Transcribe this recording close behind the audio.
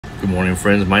Good morning,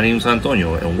 friends. My name is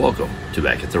Antonio, and welcome to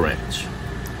Back at the Ranch.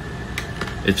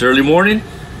 It's early morning,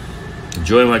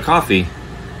 enjoying my coffee,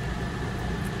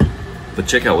 but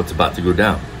check out what's about to go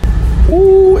down.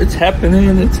 Ooh, it's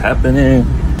happening, it's happening.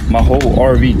 My whole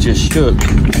RV just shook.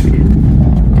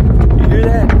 You hear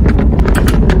that?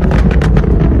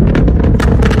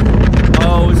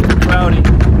 Oh, it's too cloudy.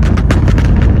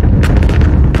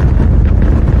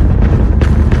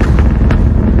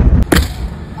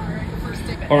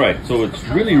 Alright, so it's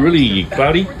really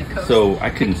cloudy, so I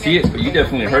couldn't see it, but you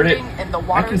definitely heard it.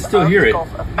 I can still hear it.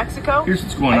 Here's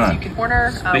what's going on.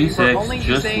 SpaceX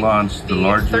just launched the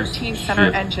largest ship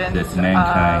that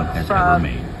mankind has ever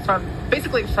made.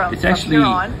 It's actually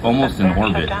almost in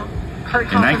orbit,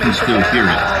 and I can still hear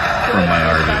it from my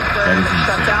RV. That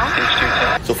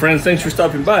is insane. So friends, thanks for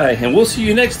stopping by, and we'll see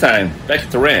you next time back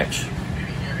at the ranch,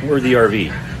 or the RV,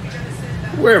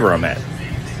 wherever I'm at.